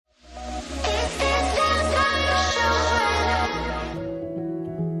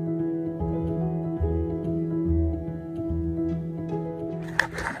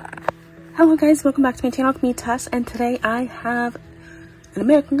Hello guys, welcome back to my channel, it's me Tess, and today I have an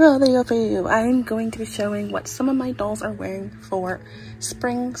American Girl video for you. I'm going to be showing what some of my dolls are wearing for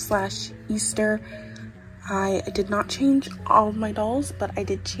spring/Easter. I did not change all of my dolls, but I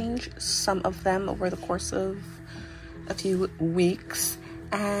did change some of them over the course of a few weeks,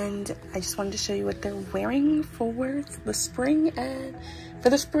 and I just wanted to show you what they're wearing for the spring and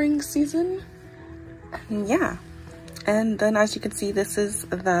for the spring season. And yeah, and then as you can see, this is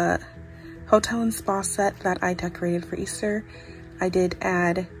the hotel and spa set that I decorated for Easter. I did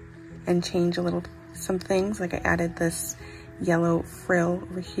add and change some things, like I added this yellow frill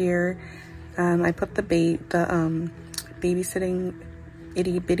over here. I put the babysitting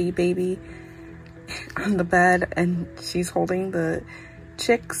itty bitty baby on the bed, and she's holding the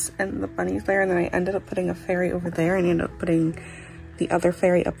chicks and the bunnies there, and then I ended up putting a fairy over there and ended up putting the other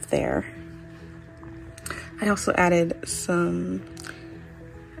fairy up there. I also added some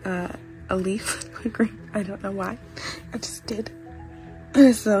a leaf. I don't know why, I just did.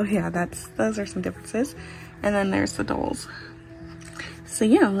 So yeah, those are some differences. And then there's the dolls. So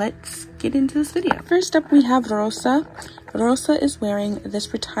yeah, let's get into this video. First up, we have Rosa. Rosa is wearing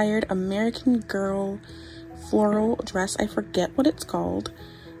this retired American Girl floral dress. I forget what it's called.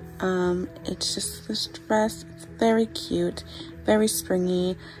 It's just this dress. It's very cute, very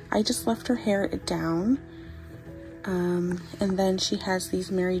springy. I just left her hair down. And then she has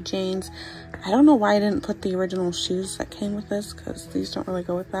these Mary Janes. I don't know why I didn't put the original shoes that came with this, because these don't really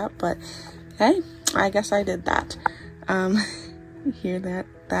go with that, but hey, I guess I did that. Here,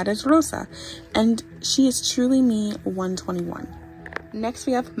 that is Rosa, and she is truly me 121. Next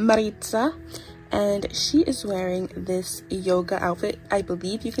we have Maritza, and she is wearing this yoga outfit. I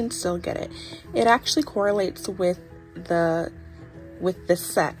believe you can still get it. It actually correlates with this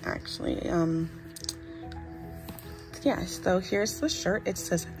set, actually. Yeah, so here's the shirt. It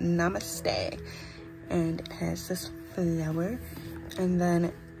says Namaste, and it has this flower, and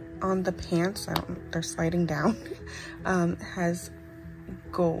then on the pants, they're sliding down, has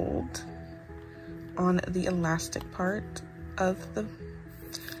gold on the elastic part of the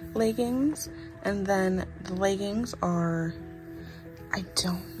leggings, and then the leggings are, I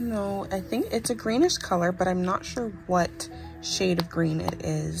don't know, I think it's a greenish color, but I'm not sure what shade of green it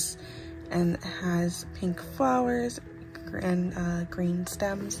is, and it has pink flowers and green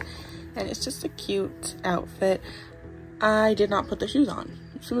stems, and it's just a cute outfit. I did not put the shoes on.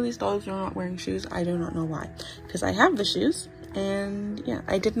 Some of these dolls are not wearing shoes. I do not know why, because I have the shoes. And yeah,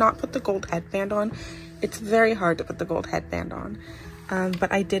 I did not put the gold headband on. It's very hard to put the gold headband on,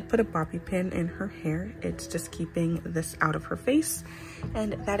 but I did put a bobby pin in her hair. It's just keeping this out of her face.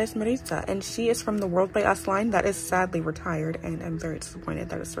 And that is Maritza, and she is from the World by Us line that is sadly retired, and I'm very disappointed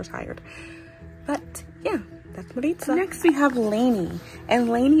that it's retired. But yeah, that's Maritza. Next we have Lainey, and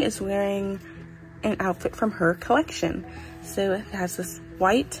Lainey is wearing an outfit from her collection. So it has this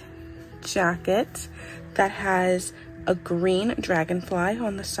white jacket that has a green dragonfly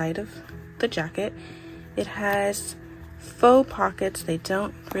on the side of the jacket. It has faux pockets. They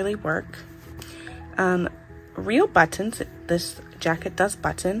don't really work. Real buttons. This jacket does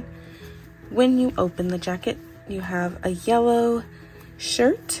button. When you open the jacket, you have a yellow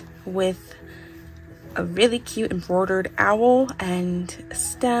shirt with a really cute embroidered owl and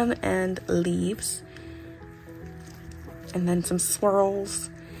stem and leaves, and then some swirls.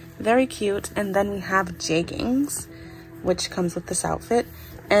 Very cute. And then we have jeggings, which comes with this outfit,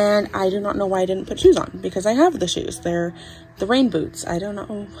 and I do not know why I didn't put shoes on, because I have the shoes. They're the rain boots. I don't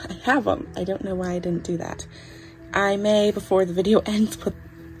know, I have them. I don't know why I didn't do that. I may, before the video ends, put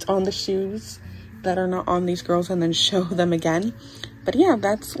on the shoes that are not on these girls and then show them again. But yeah,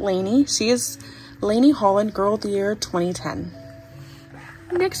 that's Lainey. She is Lainey Holland, Girl of the Year 2010.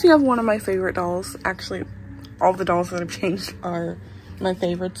 Next we have one of my favorite dolls. Actually, all the dolls that I've changed are my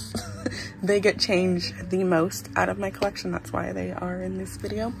favorites. They get changed the most out of my collection. That's why they are in this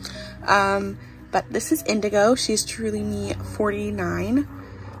video. But this is Indigo. She's truly me 49.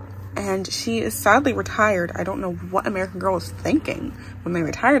 And she is sadly retired. I don't know what American Girl was thinking when they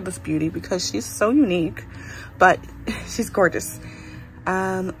retired this beauty, because she's so unique. But she's gorgeous.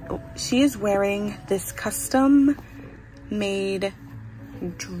 She is wearing this custom made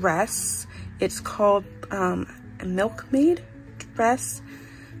dress. It's called a Milkmaid dress.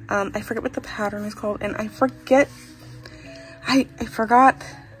 I forget what the pattern is called, and I forgot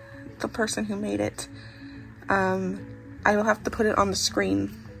the person who made it. I will have to put it on the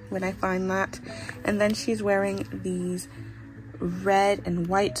screen when I find that. And then she's wearing these red and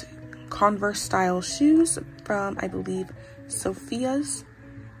white Converse style shoes from, I believe, Sophia's,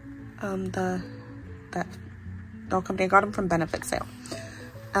 that doll company. I got them from benefit sale.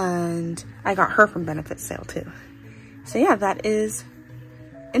 and I got her from benefit sale too. So yeah, that is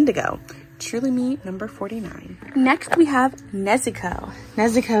Indigo, Truly Me number 49. Next we have Nezuko.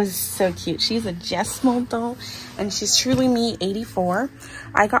 Nezuko is so cute. She's a Jess mold doll, and she's Truly Me 84.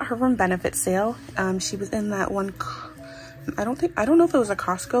 I got her from benefit sale. She was in that one, I don't know if it was a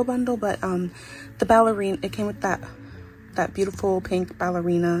Costco bundle, but the ballerina, it came with that beautiful pink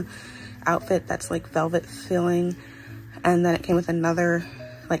ballerina outfit that's like velvet filling, and then it came with another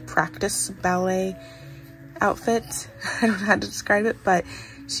like practice ballet outfit. I don't know how to describe it, but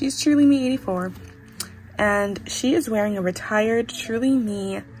she's Truly Me 84, and she is wearing a retired Truly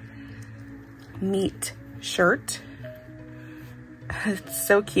Me meat shirt. It's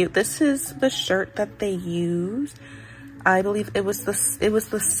so cute. This is the shirt that they use. I believe it was the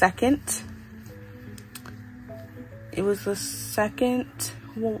second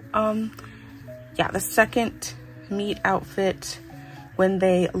the second meat outfit when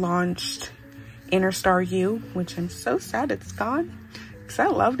they launched Inner Star U, which I'm so sad it's gone, because I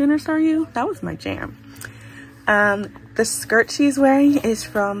loved Inner Star U. That was my jam. The skirt she's wearing is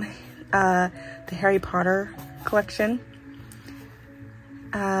from the Harry Potter collection,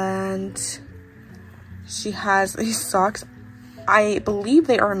 and she has these socks. I believe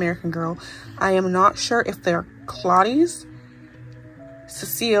they are American Girl. I am not sure if they're Claudie's,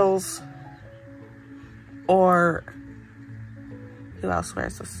 Cecile's, or who else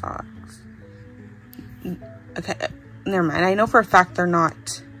wears the socks? Okay, never mind. I know for a fact they're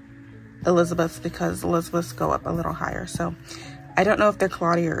not Elizabeth's, because Elizabeth's go up a little higher. So I don't know if they're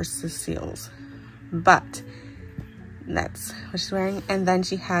Claudia or Cecile's, but that's what she's wearing. And then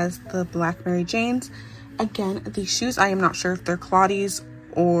she has the black Mary Janes. Again, these shoes, I am not sure if they're Claudie's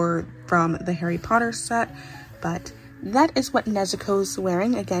or from the Harry Potter set, but that is what Nezuko's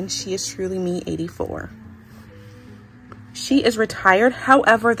wearing. Again, she is Truly Me 84. She is retired.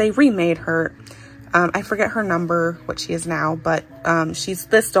 However, they remade her. I forget her number, what she is now, but she's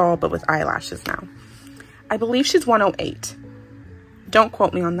this doll, but with eyelashes now. I believe she's 108. Don't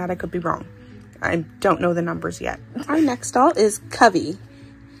quote me on that. I could be wrong. I don't know the numbers yet. Our next doll is Covey.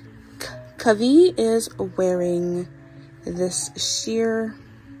 Covey is wearing this sheer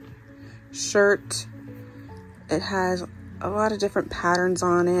shirt. It has a lot of different patterns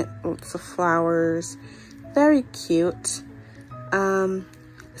on it, lots of flowers, very cute.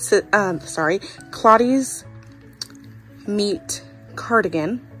 Claudie's meat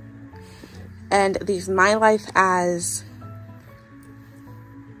cardigan, and these My Life As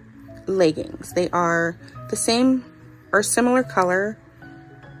leggings. They are the same or similar color,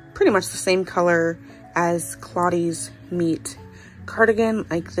 pretty much the same color as Claudie's meat cardigan,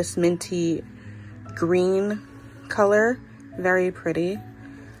 like this minty green color. Very pretty.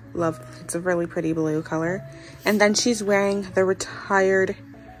 Love, it's a really pretty blue color. And then she's wearing the retired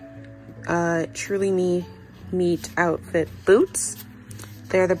Truly Me meat outfit boots.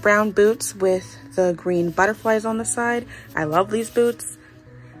 They're the brown boots with the green butterflies on the side. I love these boots.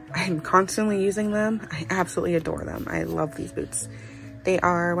 I'm constantly using them. I absolutely adore them. I love these boots. They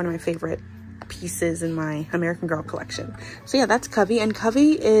are one of my favorite pieces in my American Girl collection. So yeah, that's Covey. And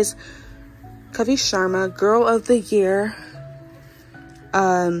Covey is Covey Sharma Girl of the Year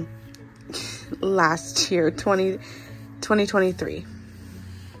last year, 2023.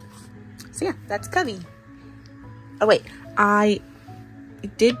 So yeah, that's Covey. Oh wait, I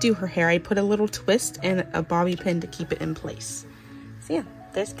did do her hair. I put a little twist and a bobby pin to keep it in place. So yeah,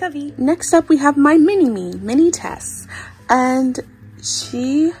 there's Covey. Next up we have my Mini Tess, and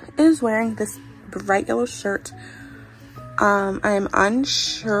she is wearing this bright yellow shirt. I'm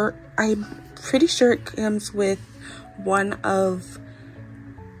unsure. I'm pretty sure it comes with one of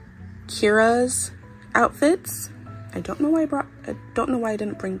Kira's outfits. I don't know why I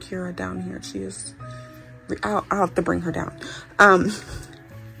didn't bring Kira down here. She is, I'll have to bring her down.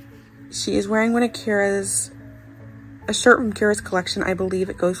 She is wearing one of Kira's, a shirt from Kira's collection. I believe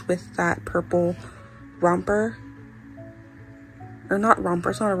it goes with that purple romper, or not romper,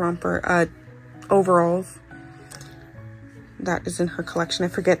 it's not a romper, overalls that is in her collection. I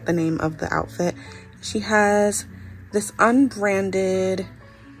forget the name of the outfit. She has this unbranded,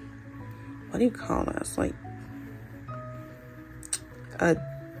 what do you call this? Like,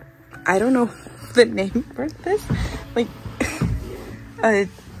 I don't know the name for this. Like, a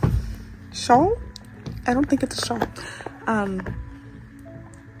shawl? I don't think it's a shawl.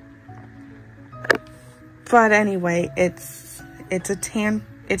 But anyway, it's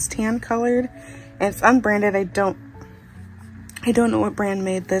tan colored, and it's unbranded. I don't know what brand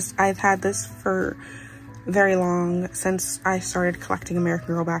made this. I've had this for very long, since I started collecting American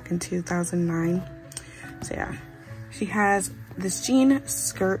Girl back in 2009. So yeah, she has this jean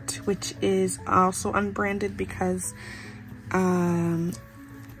skirt, which is also unbranded because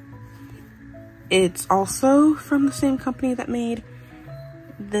it's also from the same company that made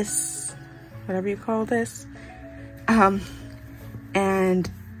this, whatever you call this. And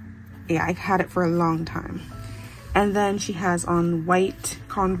yeah, I've had it for a long time. And then she has on white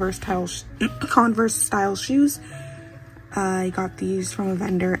Converse style shoes. I got these from a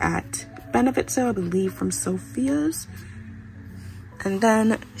vendor at benefit sale, I believe from Sophia's. And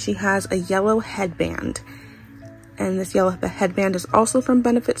then she has a yellow headband. And this yellow headband is also from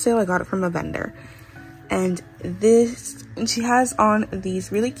benefit sale. I got it from a vendor. And she has on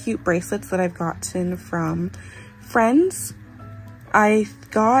these really cute bracelets that I've gotten from friends. I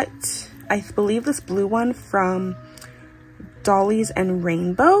believe this blue one from Dollies and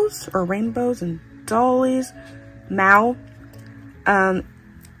Rainbows, or Rainbows and Dollies. Mal,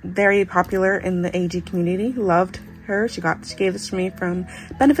 very popular in the AG community. Loved her. She gave this to me from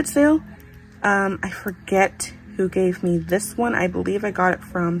benefit sale. I forget who gave me this one. I believe I got it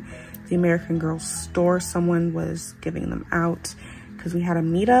from the American Girl store. Someone was giving them out because we had a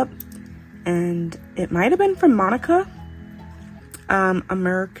meetup, and it might have been from Monica.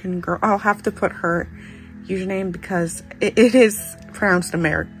 American Girl. I'll have to put her username because it is pronounced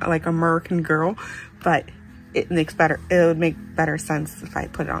like American Girl, but it would make better sense if I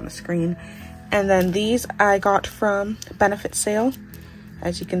put it on the screen. And then these I got from benefit sale.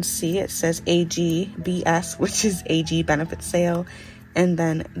 As you can see, it says AGBS, which is AG benefit sale. And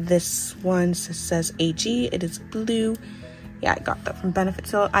then this one says AG. It is blue. Yeah, I got that from benefit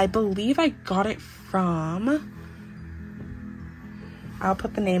sale. I believe I got it from, I'll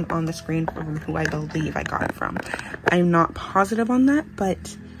put the name on the screen from who I believe I got it from. I'm not positive on that,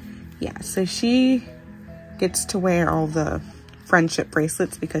 but yeah, so she gets to wear all the friendship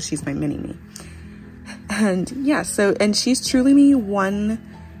bracelets because she's my mini-me. And yeah, and she's truly me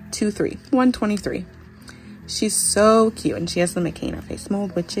 123. She's so cute, and she has the McKenna face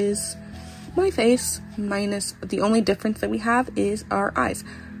mold, which is my face, minus the only difference that we have is our eyes.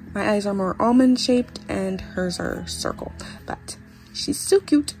 My eyes are more almond shaped and hers are circle, but she's so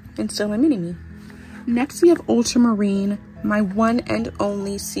cute and still my mini-me. Next we have Ultramarine, my one and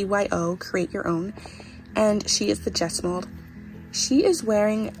only CYO, create your own, and she is the Jess mold. She is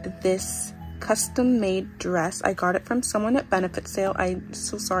wearing this custom made dress. I got it from someone at benefit sale. I'm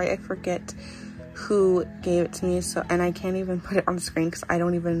so sorry, I forget who gave it to me, and I can't even put it on the screen because I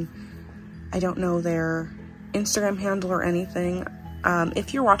don't know their Instagram handle or anything.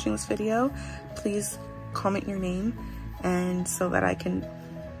 If you're watching this video, please comment your name, and so that I can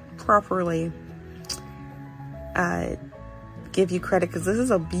properly give you credit, because this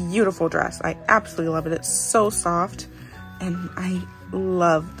is a beautiful dress. I absolutely love it. It's so soft, and I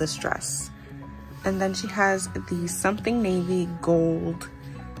love this dress. And then she has the something navy gold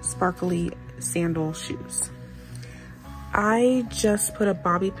sparkly sandal shoes. I just put a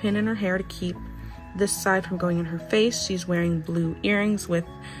bobby pin in her hair to keep this side from going in her face. She's wearing blue earrings with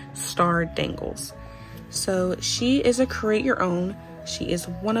star dangles. So she is a create your own. She is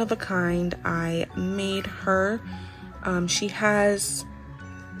one of a kind. I made her. She has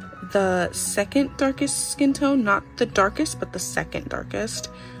the second darkest skin tone, not the darkest, but the second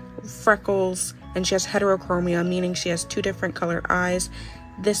darkest. Freckles, and she has heterochromia, meaning she has two different colored eyes.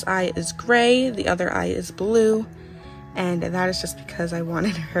 This eye is gray, the other eye is blue, and that is just because I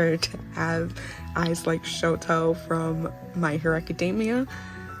wanted her to have eyes like Shoto from My Hero Academia.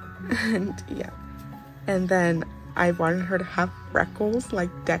 And yeah, and then I wanted her to have freckles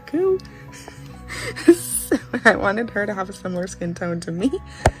like Deku. So I wanted her to have a similar skin tone to me.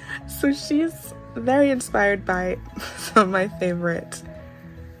 So she's very inspired by some of my favorite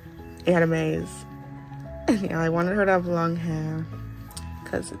animes. And yeah, I wanted her to have long hair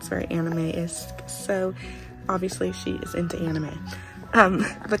because it's very anime-esque. So obviously she is into anime.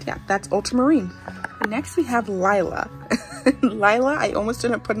 But yeah, that's Ultramarine. Next we have Lila. Lila, I almost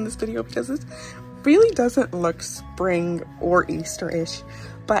didn't put in this video because it really doesn't look spring or Easter-ish,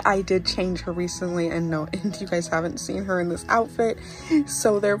 but I did change her recently, and you guys haven't seen her in this outfit,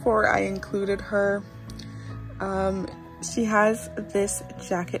 so therefore I included her. She has this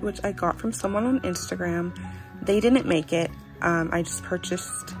jacket which I got from someone on Instagram. They didn't make it. I just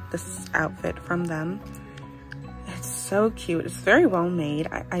purchased this outfit from them. It's so cute. It's very well made.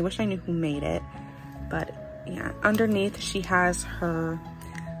 I wish I knew who made it, but yeah. Underneath she has her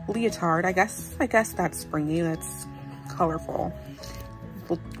leotard. I guess that's springy. That's colorful.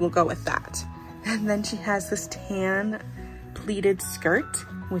 We'll go with that. And then she has this tan pleated skirt,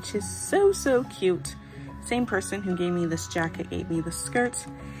 which is so cute. Same person who gave me this jacket gave me the skirt.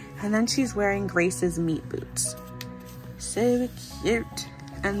 And then she's wearing Grace's meat boots. So cute.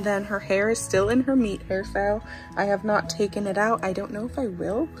 And then her hair is still in her meat hairstyle. I have not taken it out. I don't know if I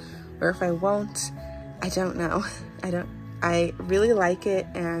will or if I won't. I don't know. I really like it,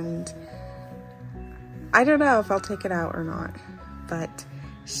 and I don't know if I'll take it out or not. But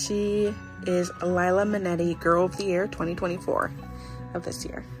she is Lila Minetti Girl of the Year 2024 of this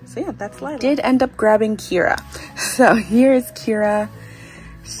year. So yeah, that's Lila. Did end up grabbing Kira. So here's Kira.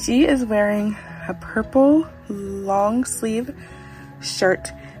 She is wearing a purple long sleeve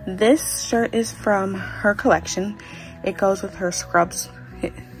shirt. This shirt is from her collection. It goes with her Scrubs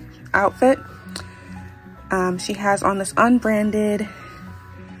outfit. She has on this unbranded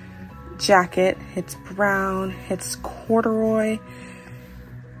jacket. It's brown, it's corduroy.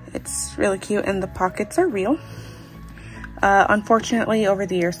 It's really cute, and the pockets are real. Unfortunately, over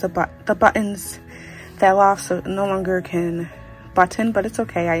the years, the buttons fell off, so it no longer can button, but it's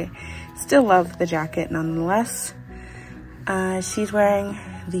okay. I still love the jacket nonetheless. She's wearing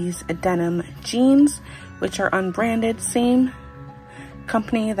these denim jeans, which are unbranded. Same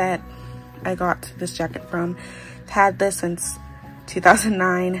company that I got this jacket from. Had this since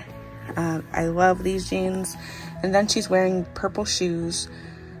 2009. I love these jeans. And then she's wearing purple shoes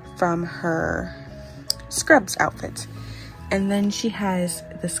from her Scrubs outfit. And then she has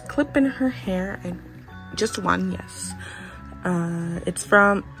this clip in her hair, and just one, yes. It's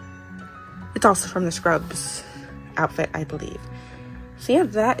also from the Scrubs outfit, I believe. So yeah,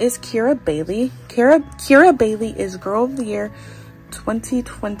 that is Kira Bailey. Kira Bailey is Girl of the Year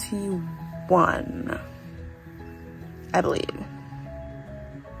 2021, I believe.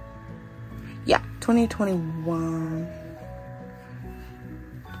 Yeah, 2021.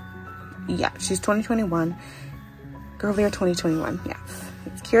 Yeah, she's 2021. Girl of the Year 2021. Yeah,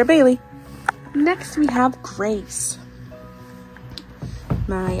 it's Kira Bailey. Next we have Grace,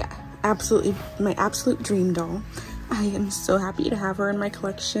 my absolute dream doll. I am so happy to have her in my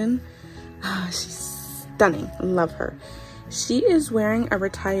collection. She's stunning. Love her. She is wearing a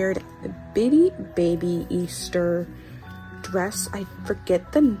retired baby Easter dress. I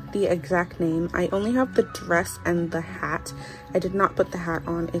forget the exact name. I only have the dress and the hat. I did not put the hat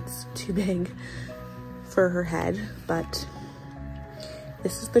on. It's too big for her head, but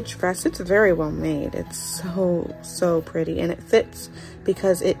this is the dress. It's very well made. It's so pretty, and it fits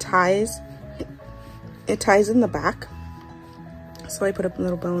because it ties in the back. So I put a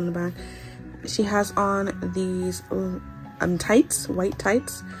little bow in the back. She has on these tights, white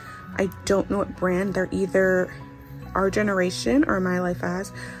tights. I don't know what brand. They're either Our Generation or My Life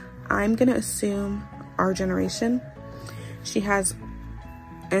As. I'm gonna assume Our Generation.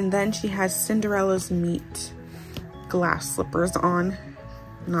 And then she has Cinderella's meat glass slippers on.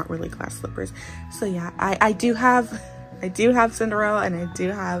 Not really glass slippers. So yeah, I do have Cinderella, and I do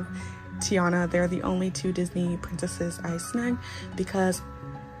have Tiana. They're the only two Disney princesses I snagged because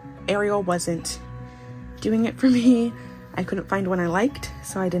Ariel wasn't doing it for me. I couldn't find one I liked,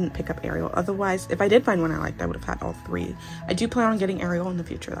 so I didn't pick up Ariel. Otherwise, if I did find one I liked, I would have had all three. I do plan on getting Ariel in the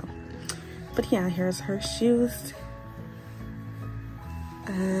future though. But yeah, here's her shoes.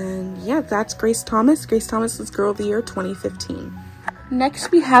 And yeah, that's Grace Thomas. Grace Thomas is Girl of the Year 2015.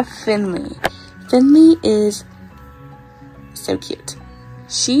 Next we have Finley. Finley is so cute.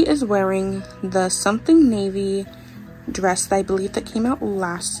 She is wearing the something navy dress that I believe that came out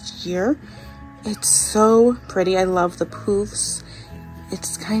last year. It's so pretty. I love the poofs.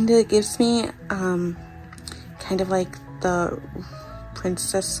 It's it gives me kind of like the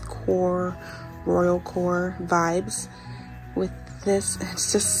princess core, royal core vibes with this.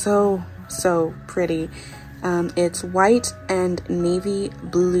 It's just so pretty. It's white and navy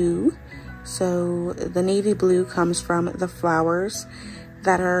blue. So the navy blue comes from the flowers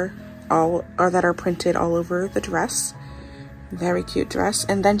that are printed all over the dress. Very cute dress.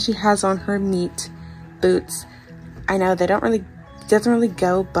 And then she has on her meat boots. I know they doesn't really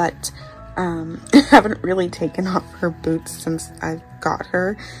go, but I haven't really taken off her boots since I got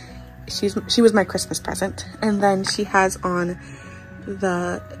her. She was my Christmas present. And then she has on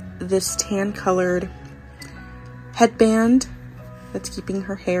this tan colored headband that's keeping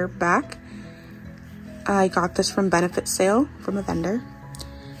her hair back. I got this from benefit sale from a vendor.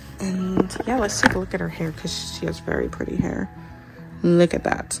 And yeah, let's take a look at her hair because she has very pretty hair. Look at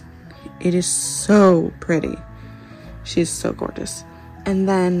that. It is so pretty. She's so gorgeous. And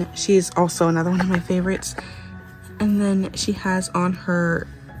then she's also another one of my favorites. And then she has on her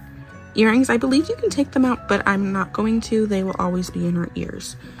earrings. I believe you can take them out, but I'm not going to. They will always be in her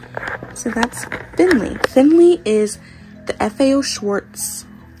ears. So that's Finley. Finley is the FAO Schwarz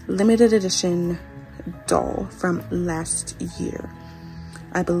limited edition doll from last year.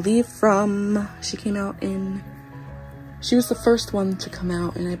 I believe she came out in She was the first one to come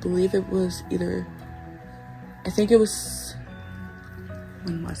out, and I believe it was either, I think it was,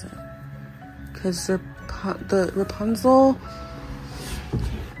 when was it? Because the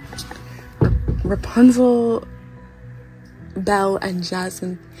Rapunzel, Belle, and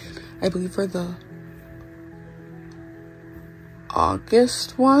Jasmine, I believe, were the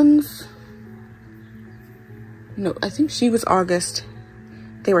August ones. No, I think she was August.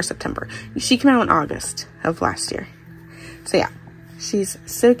 They were September. She came out in August of last year. So yeah, she's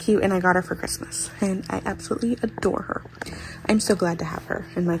so cute, and I got her for Christmas, and I absolutely adore her. I'm so glad to have her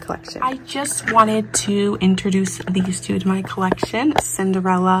in my collection. I just wanted to introduce these two to my collection,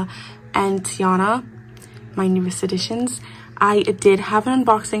 Cinderella and Tiana, my newest additions. I did have an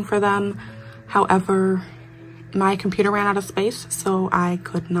unboxing for them. However, my computer ran out of space, so I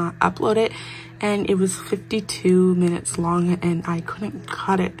could not upload it, and it was 52 minutes long, and I couldn't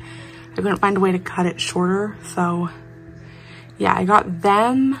cut it. I couldn't find a way to cut it shorter. So yeah, I got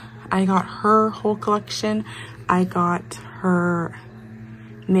them. I got her whole collection. I got her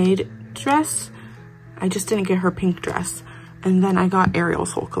maid dress. I just didn't get her pink dress. And then I got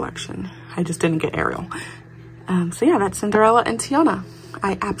Ariel's whole collection. I just didn't get Ariel. So yeah, that's Cinderella and Tiana.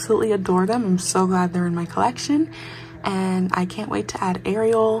 I absolutely adore them. I'm so glad they're in my collection. And I can't wait to add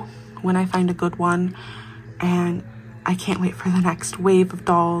Ariel when I find a good one. And I can't wait for the next wave of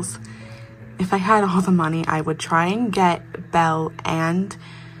dolls. If I had all the money, I would try and get Belle and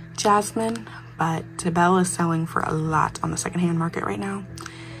Jasmine, but Belle is selling for a lot on the secondhand market right now.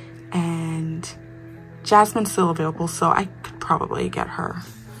 And Jasmine's still available, so I could probably get her.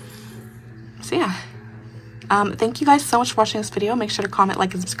 So yeah. Thank you guys so much for watching this video. Make sure to comment,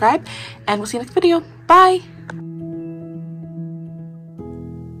 like, and subscribe, and we'll see you next video. Bye!